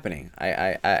that happening.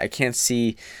 I can't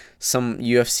see some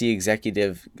UFC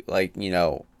executive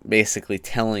basically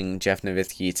telling Jeff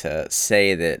Novitzky to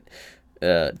say that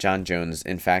Jon Jones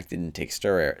in fact didn't take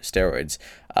steroids.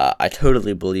 I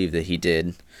totally believe that he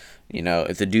did. You know,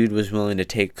 if the dude was willing to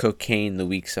take cocaine the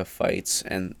weeks of fights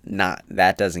and not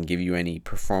that doesn't give you any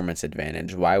performance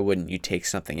advantage, why wouldn't you take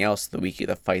something else the week of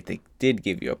the fight that did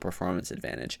give you a performance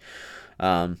advantage?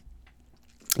 You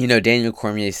know, Daniel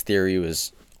Cormier's theory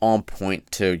was on point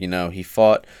too. You know, he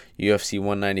fought UFC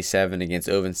 197 against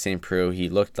Ovince St. Preux. He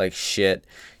looked like shit.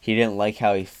 He didn't like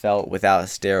how he felt without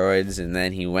steroids, and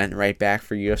then he went right back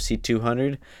for UFC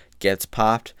 200, gets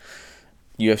popped.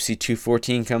 UFC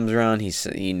 214 comes around.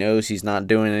 He knows he's not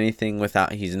doing anything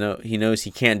without. He knows he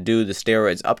can't do the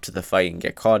steroids up to the fight and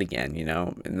get caught again. You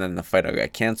know, and then the fight will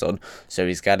get canceled. So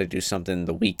he's got to do something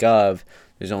the week of.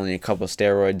 There's only a couple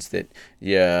steroids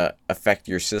that affect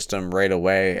your system right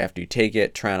away after you take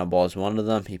it. Turinabol is one of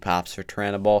them. He pops for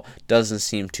Turinabol. Doesn't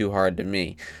seem too hard to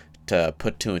me to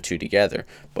put two and two together,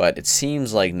 but it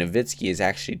seems like Nowitzki is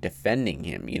actually defending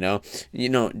him.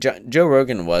 Joe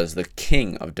Rogan was the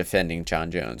king of defending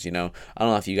Jon Jones. I don't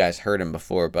know if you guys heard him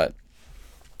before, but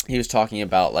he was talking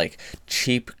about like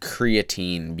cheap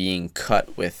creatine being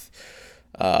cut with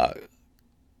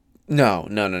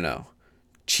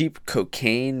cheap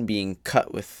cocaine being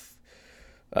cut with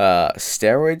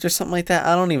steroids or something like that.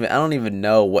 I don't even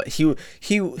know what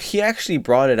he actually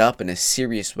brought it up in a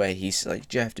serious way. He's like,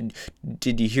 Jeff,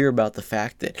 did you hear about the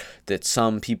fact that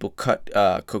some people cut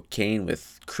cocaine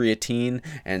with creatine,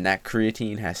 and that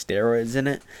creatine has steroids in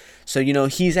it? So,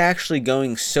 he's actually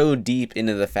going so deep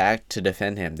into the fact to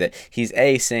defend him that he's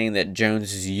A, saying that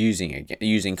Jones is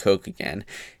using coke again.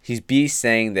 He's B,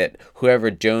 saying that whoever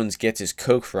Jones gets his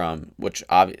coke from, which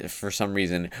for some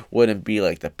reason wouldn't be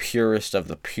like the purest of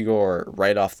the pure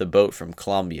right off the boat from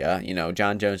Colombia.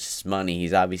 Jon Jones' money,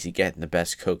 he's obviously getting the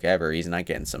best coke ever. He's not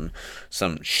getting some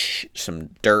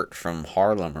dirt from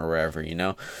Harlem or wherever,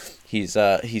 He's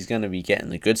gonna be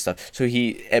getting the good stuff. So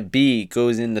he at B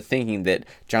goes into thinking that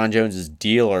Jon Jones's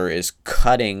dealer is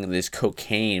cutting this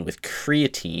cocaine with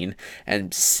creatine,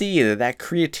 and C, that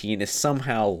creatine is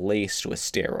somehow laced with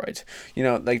steroids.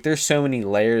 Like there's so many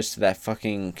layers to that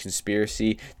fucking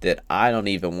conspiracy that I don't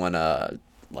even want to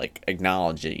like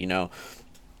acknowledge it.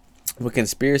 With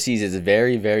conspiracies, it's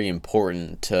very, very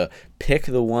important to pick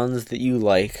the ones that you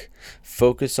like,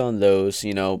 focus on those,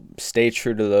 stay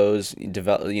true to those,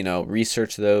 develop,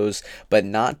 research those, but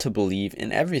not to believe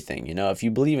in everything. If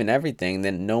you believe in everything,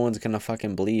 then no one's gonna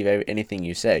fucking believe anything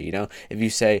you say. If you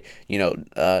say,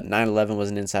 9/11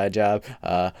 was an inside job,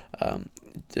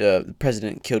 the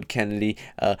president killed Kennedy,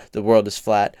 the world is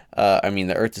flat,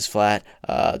 the earth is flat,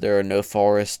 there are no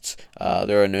forests,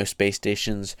 there are no space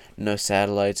stations, no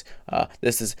satellites,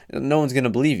 no one's gonna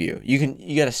believe you.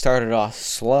 You gotta start it off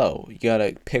slow. You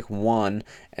gotta pick one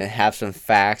and have some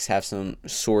facts, have some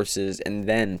sources, and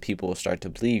then people will start to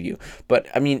believe you. But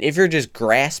if you're just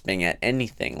grasping at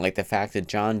anything, like the fact that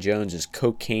Jon Jones's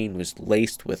cocaine was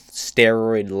laced with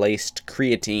steroid-laced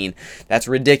creatine, that's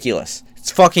ridiculous.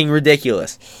 It's fucking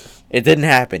ridiculous. It didn't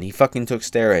happen. He fucking took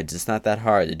steroids. It's not that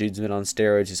hard. The dude's been on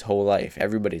steroids his whole life.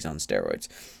 Everybody's on steroids.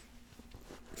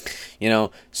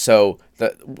 So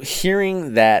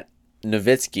hearing that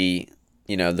Nowitzki,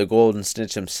 the Golden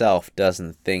Snitch himself,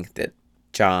 doesn't think that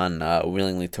Jon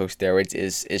willingly took steroids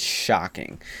is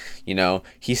shocking.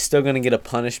 He's still going to get a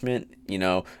punishment,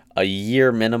 a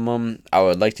year minimum. I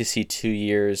would like to see 2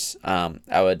 years.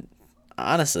 I would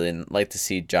honestly like to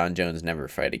see Jon Jones never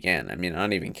fight again. I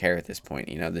don't even care at this point.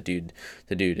 The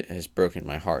dude has broken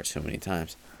my heart so many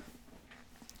times.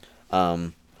 But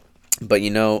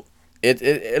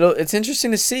it's interesting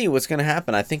to see what's going to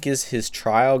happen. I think his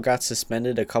trial got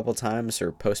suspended a couple times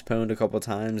or postponed a couple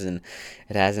times, and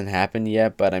it hasn't happened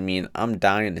yet. But I'm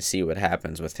dying to see what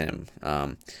happens with him.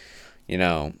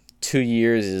 2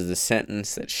 years is the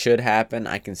sentence that should happen.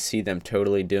 I can see them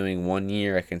totally doing 1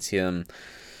 year. I can see them,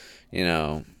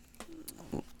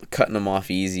 cutting them off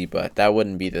easy, but that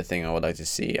wouldn't be the thing I would like to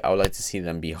see. I would like to see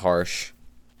them be harsh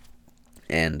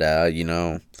and,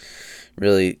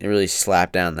 really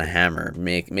slap down the hammer,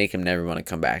 make him never want to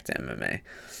come back to MMA.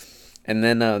 And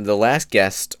then the last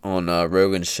guest on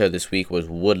Rogan's show this week was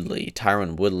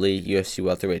Tyron Woodley, UFC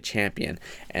welterweight champion.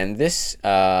 And this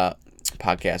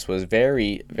podcast was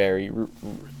very, very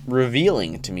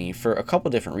revealing to me for a couple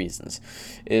different reasons.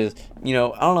 I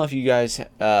don't know if you guys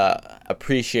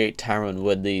appreciate Tyron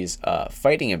Woodley's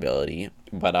fighting ability,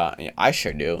 but I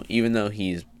sure do. Even though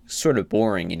he's sort of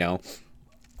boring,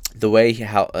 the way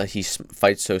he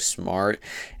fights so smart,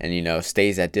 and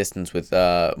stays at distance with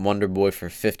Wonder Boy for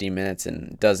 50 minutes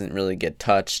and doesn't really get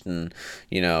touched, and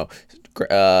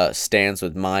stands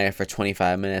with Maya for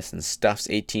 25 minutes and stuffs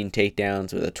 18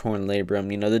 takedowns with a torn labrum.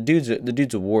 The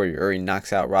dude's a warrior. Or he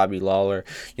knocks out Robbie Lawler.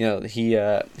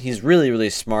 He's really, really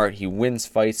smart. He wins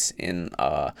fights in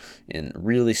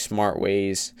really smart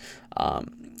ways.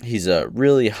 He's a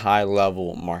really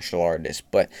high-level martial artist,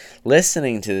 but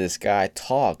listening to this guy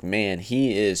talk, man,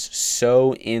 he is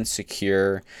so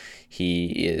insecure.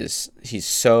 He's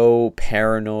so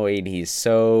paranoid. He's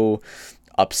so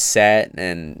upset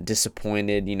and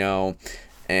disappointed,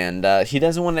 and he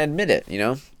doesn't want to admit it.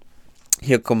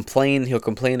 He'll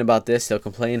complain about this,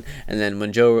 and then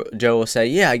when Joe will say,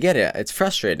 yeah, I get it, it's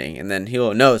frustrating, and then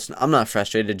he'll, no, I'm not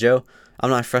frustrated, Joe. I'm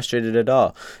not frustrated at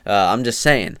all. I'm just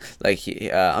saying,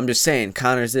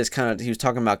 Conor's this. He was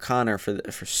talking about Conor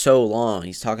for so long.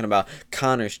 He's talking about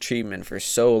Conor's treatment for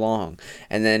so long,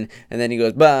 and then he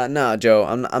goes, but no, Joe,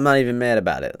 I'm not even mad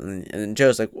about it. And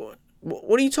Joe's like,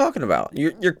 what are you talking about?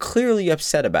 You're clearly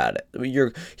upset about it.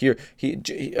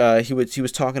 He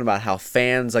was talking about how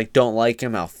fans don't like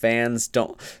him, how fans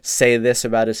don't say this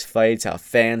about his fights, how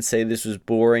fans say this was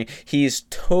boring. He's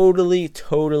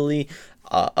totally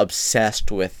obsessed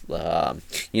with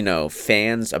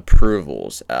fans'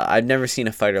 approvals. I've never seen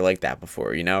a fighter like that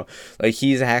before.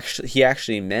 He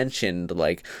actually mentioned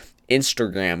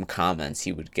Instagram comments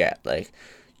he would get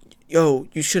yo,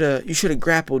 you should have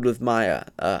grappled with Maya.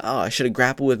 I should have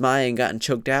grappled with Maya and gotten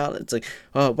choked out. It's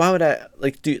why would I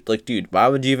dude, why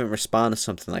would you even respond to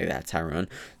something like that, Tyrone?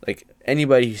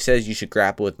 Anybody who says you should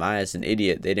grapple with Maya is an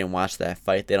idiot. They didn't watch that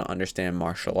fight. They don't understand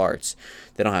martial arts.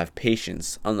 They don't have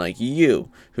patience. Unlike you,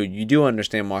 who you do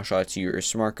understand martial arts. You're a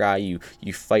smart guy. You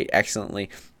fight excellently.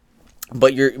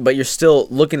 But you're still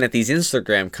looking at these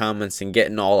Instagram comments and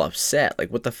getting all upset.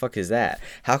 What the fuck is that?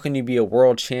 How can you be a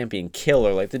world champion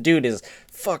killer? The dude is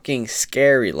fucking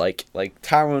scary.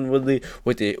 Tyron Woodley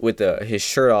with his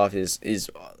shirt off is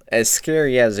as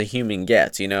scary as a human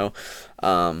gets.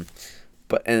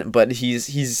 But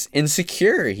he's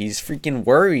insecure. He's freaking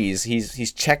worries.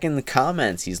 He's checking the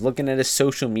comments. He's looking at his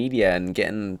social media and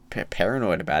getting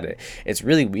paranoid about it. It's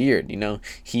really weird.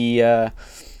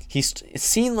 It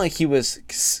seemed like he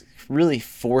was really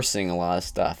forcing a lot of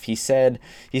stuff. He said,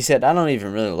 I don't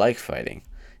even really like fighting.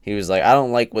 He was like, I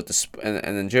don't like what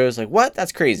and then Joe's like, what?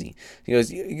 That's crazy. He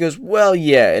goes, well,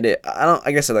 yeah,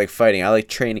 I guess I like fighting. I like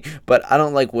training, but I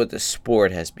don't like what the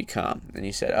sport has become. And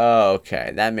he said, oh,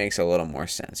 okay, that makes a little more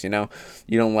sense. You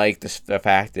don't like the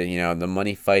fact that, the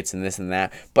money fights and this and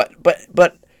that, but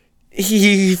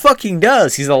he fucking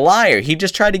does. He's a liar. He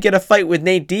just tried to get a fight with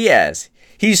Nate Diaz.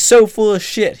 He's so full of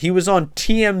shit. He was on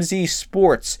TMZ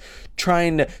Sports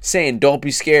saying, don't be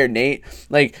scared, Nate.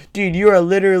 Dude, you are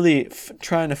literally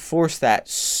trying to force that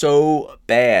so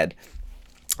bad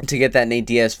to get that Nate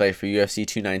Diaz fight for UFC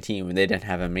 219 when they didn't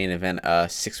have a main event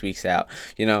 6 weeks out.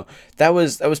 That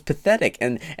was pathetic.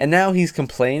 And now he's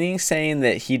complaining, saying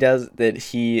that he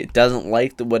doesn't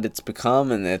like what it's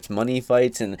become, and it's money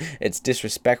fights and it's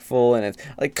disrespectful, and it's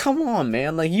come on,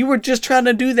 man. You were just trying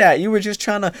to do that. You were just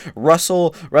trying to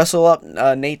wrestle up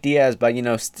Nate Diaz by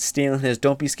stealing his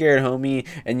 "Don't be scared, homie,"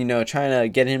 and trying to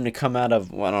get him to come out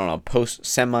of, I don't know, post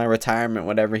semi-retirement,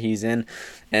 whatever he's in,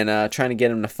 and trying to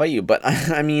get him to fight you. But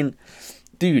I mean,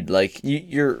 dude,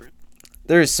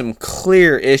 there's some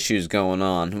clear issues going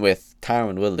on with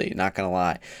Tyron Woodley. Not gonna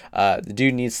lie, the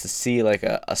dude needs to see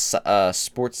a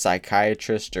sports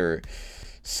psychiatrist or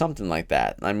something like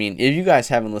that. I mean, if you guys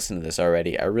haven't listened to this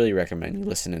already, I really recommend you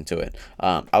listening to it.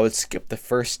 I would skip the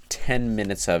first 10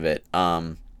 minutes of it,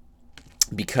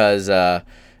 because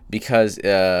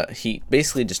he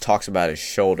basically just talks about his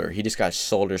shoulder. He just got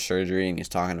shoulder surgery, and he's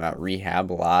talking about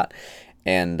rehab a lot.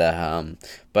 And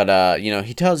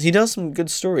he tells some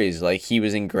good stories. He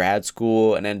was in grad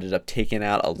school and ended up taking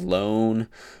out a loan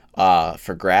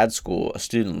for grad school, a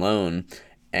student loan.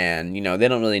 And they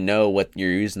don't really know what you're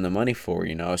using the money for,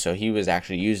 so he was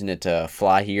actually using it to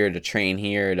fly here, to train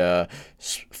here, to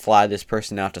fly this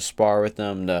person out to spar with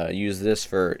them, to use this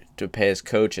to pay his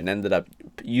coach, and ended up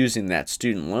using that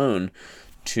student loan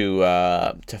to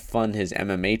fund his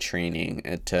MMA training,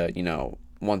 and to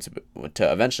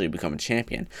eventually become a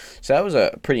champion. So that was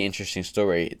a pretty interesting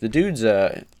story. The dude's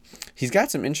he's got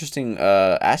some interesting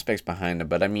aspects behind him,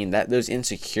 but I mean those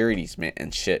insecurities, man,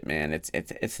 and shit, man,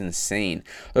 it's insane.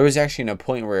 There was actually a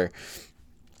point where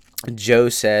Joe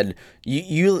said,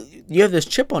 you have this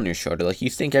chip on your shoulder,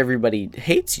 you think everybody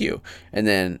hates you, and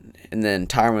then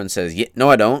Tyrone says, yeah,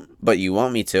 no, I don't, but you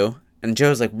want me to. And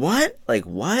Joe's like, what?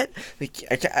 What?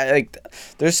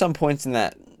 There's some points in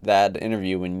that that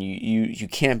interview when you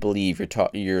can't believe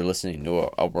you're listening to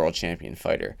a world champion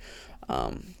fighter.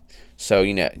 So,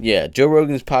 yeah, Joe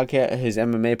Rogan's podcast, his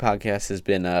MMA podcast, has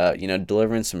been,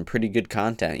 delivering some pretty good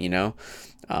content,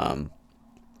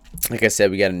 Like I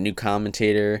said, we got a new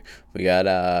commentator. We got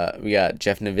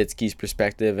Jeff Nowitzki's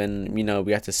perspective, and, we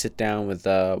got to sit down with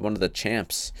one of the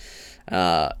champs.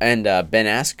 And Ben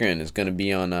Askren is going to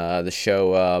be on the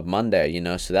show Monday,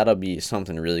 so that'll be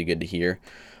something really good to hear.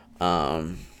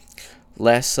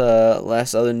 Less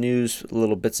other news,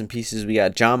 little bits and pieces. We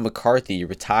got John McCarthy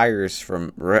retires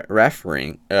from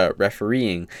refereeing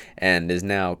and is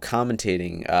now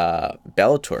commentating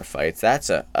Bellator fights. That's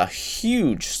a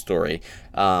huge story.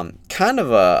 Kind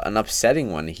of an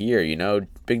upsetting one here.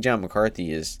 Big John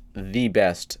McCarthy is the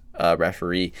best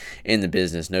referee in the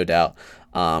business, no doubt.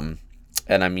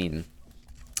 And I mean,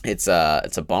 it's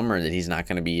a bummer that he's not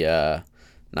going to be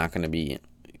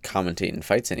commentating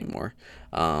fights anymore.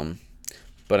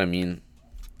 But I mean,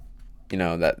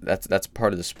 that's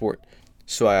part of the sport.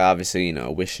 So I obviously,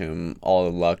 wish him all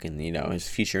the luck in, his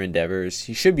future endeavors.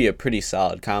 He should be a pretty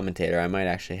solid commentator. I might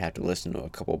actually have to listen to a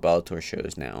couple Bellator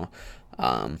shows now,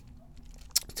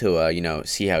 to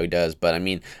see how he does. But I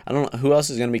mean, I don't know who else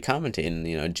is going to be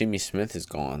commentating. Jimmy Smith is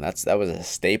gone. That was a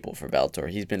staple for Bellator.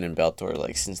 He's been in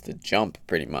Bellator since the jump,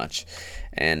 pretty much.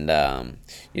 And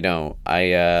it'll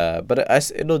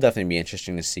definitely be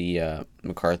interesting to see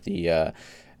McCarthy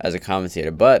as a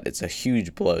commentator. But it's a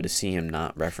huge blow to see him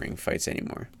not refereeing fights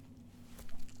anymore.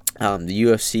 The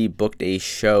UFC booked a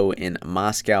show in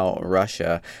Moscow,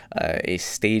 Russia, a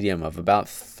stadium of about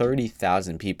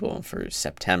 30,000 people for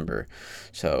September.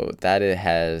 So that it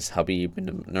has Khabib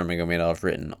Nurmagomedov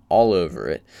written all over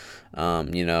it.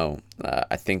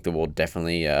 I think that we'll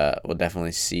definitely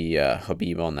see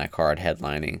Khabib on that card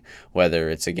headlining, whether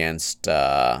it's against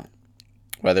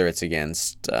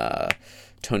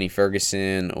Tony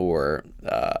Ferguson or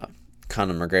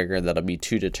Conor McGregor. That'll be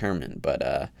to determine,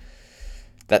 but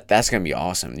that's going to be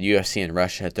awesome. The UFC in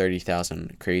Russia had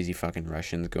 30,000 crazy fucking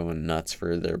Russians going nuts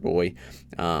for their boy.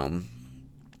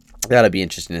 That'll be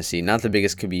interesting to see. Not the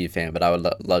biggest Khabib fan, but I would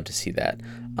love to see that.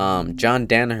 John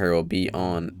Danaher will be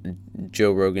on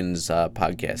Joe Rogan's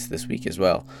podcast this week as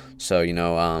well. So,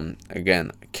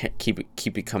 again, keep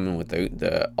it coming with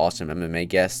the awesome MMA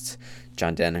guests.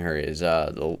 John Danaher is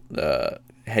the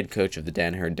head coach of the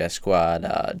Danaher Death Squad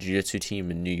jiu-jitsu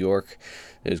team in New York.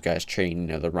 Those guys train,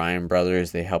 the Ryan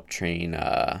brothers. They help train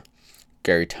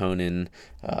Gary Tonin,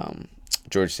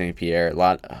 George St. Pierre. A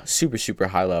lot super, super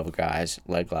high-level guys,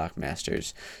 leg lock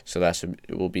masters. So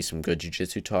it will be some good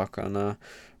jiu-jitsu talk on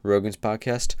Rogan's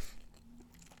podcast.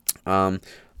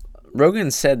 Rogan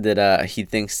said that he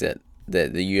thinks that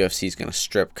the UFC is going to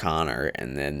strip Conor,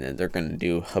 and then they're going to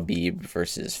do Khabib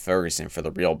versus Ferguson for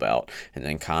the real belt, and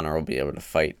then Conor will be able to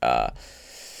fight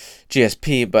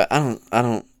GSP. But I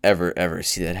don't ever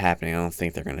see that happening. I don't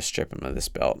think they're going to strip him of this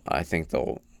belt. I think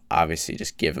they'll obviously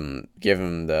just give him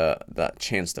the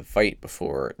chance to fight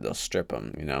before they'll strip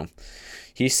him.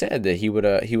 He said that he would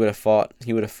have fought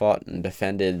and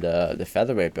defended the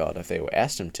featherweight belt if they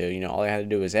asked him to. All they had to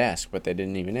do was ask, but they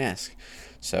didn't even ask.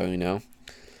 So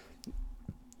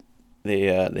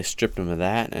they stripped him of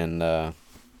that, and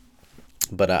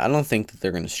but I don't think that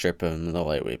they're going to strip him of the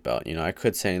lightweight belt. I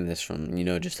could say this from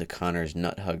just the Conor's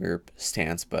nut hugger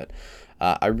stance, but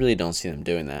I really don't see them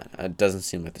doing that. It doesn't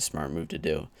seem like the smart move to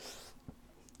do.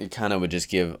 It kind of would just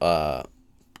give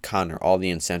Conor all the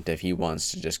incentive he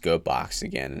wants to just go box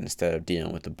again instead of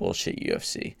dealing with the bullshit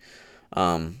UFC.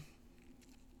 And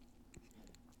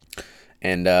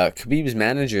Khabib's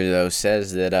manager, though,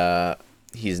 says that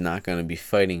he's not going to be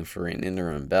fighting for an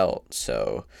interim belt.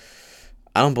 So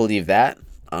I don't believe that.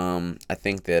 I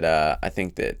think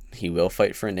that he will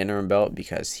fight for an interim belt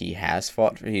because he's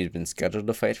been scheduled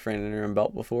to fight for an interim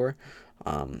belt before.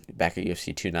 Back at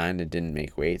UFC 290, it didn't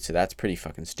make weight, so that's pretty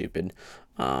fucking stupid.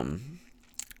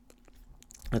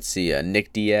 Let's see.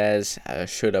 Nick Diaz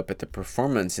showed up at the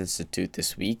Performance Institute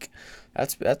this week.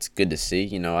 That's good to see.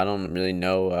 I don't really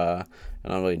know.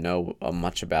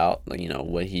 Much about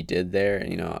what he did there.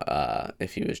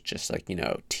 If he was just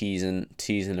teasing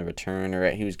the return,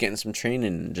 or he was getting some training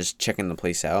and just checking the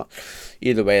place out.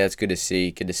 Either way, that's good to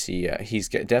see. He's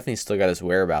definitely still got his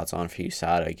whereabouts on for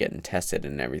USADA, getting tested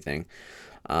and everything.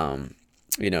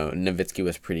 Nowitzki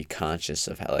was pretty conscious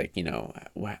of how, like,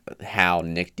 how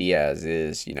Nick Diaz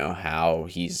is, how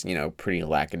he's, pretty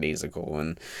lackadaisical,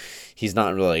 and he's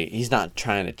not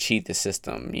trying to cheat the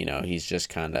system, he's just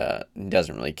kind of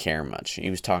doesn't really care much. He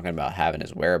was talking about having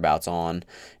his whereabouts on,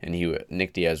 and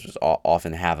Nick Diaz was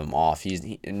often have him off.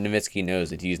 Nowitzki knows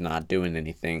that he's not doing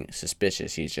anything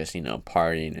suspicious. He's just,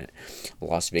 partying at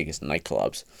Las Vegas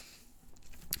nightclubs.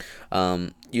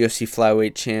 UFC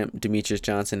flyweight champ Demetrious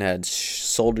Johnson had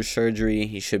shoulder surgery.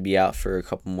 He should be out for a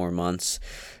couple more months.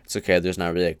 It's okay. There's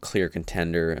not really a clear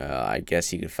contender. I guess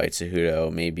he could fight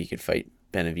Cejudo. Maybe he could fight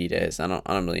Benavidez. I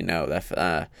don't really know.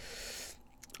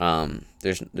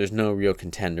 There's no real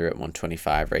contender at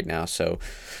 125 right now. So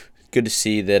good to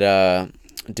see that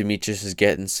Demetrious is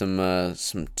getting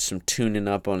some tuning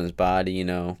up on his body.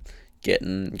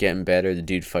 Getting better. The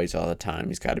dude fights all the time.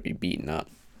 He's got to be beaten up.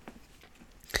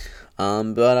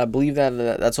 But I believe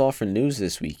that's all for news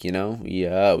this week. We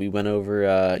went over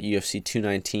UFC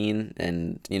 219,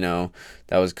 and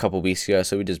that was a couple weeks ago,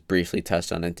 so we just briefly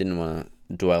touched on it. Didn't want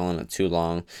to dwell on it too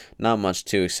long. Not much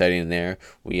too exciting there.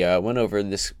 We went over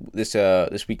this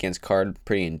weekend's card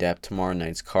pretty in depth. Tomorrow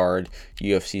night's card,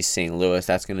 UFC St. Louis.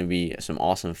 That's going to be some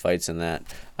awesome fights in that.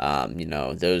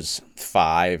 Those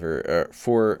 5 or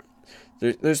 4.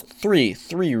 There's three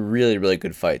really, really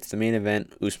good fights. The main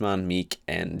event, Usman Meek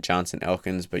and Johnson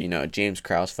Elkins, but James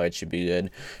Krause fight should be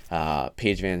good.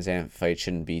 Paige Van Zandt fight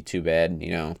shouldn't be too bad.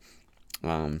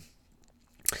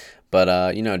 But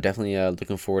definitely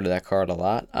looking forward to that card a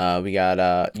lot. We got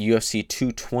UFC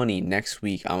 220 next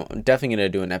week. I'm definitely gonna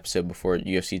do an episode before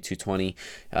UFC 220.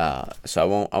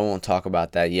 So I won't talk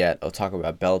about that yet. I'll talk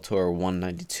about Bellator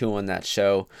 192 on that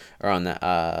show, or on that.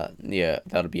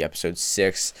 That'll be episode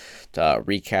 6 to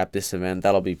recap this event.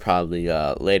 That'll be probably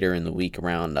later in the week,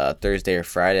 around Thursday or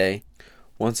Friday.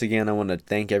 Once again, I want to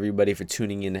thank everybody for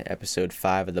tuning in to episode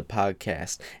 5 of the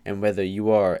podcast. And whether you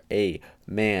are a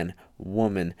man,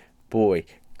 woman, boy,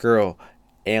 girl,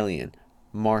 alien,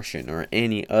 Martian, or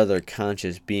any other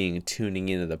conscious being tuning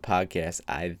into the podcast,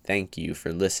 I thank you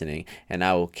for listening, and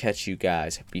I will catch you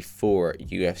guys before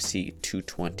UFC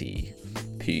 220.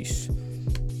 Peace.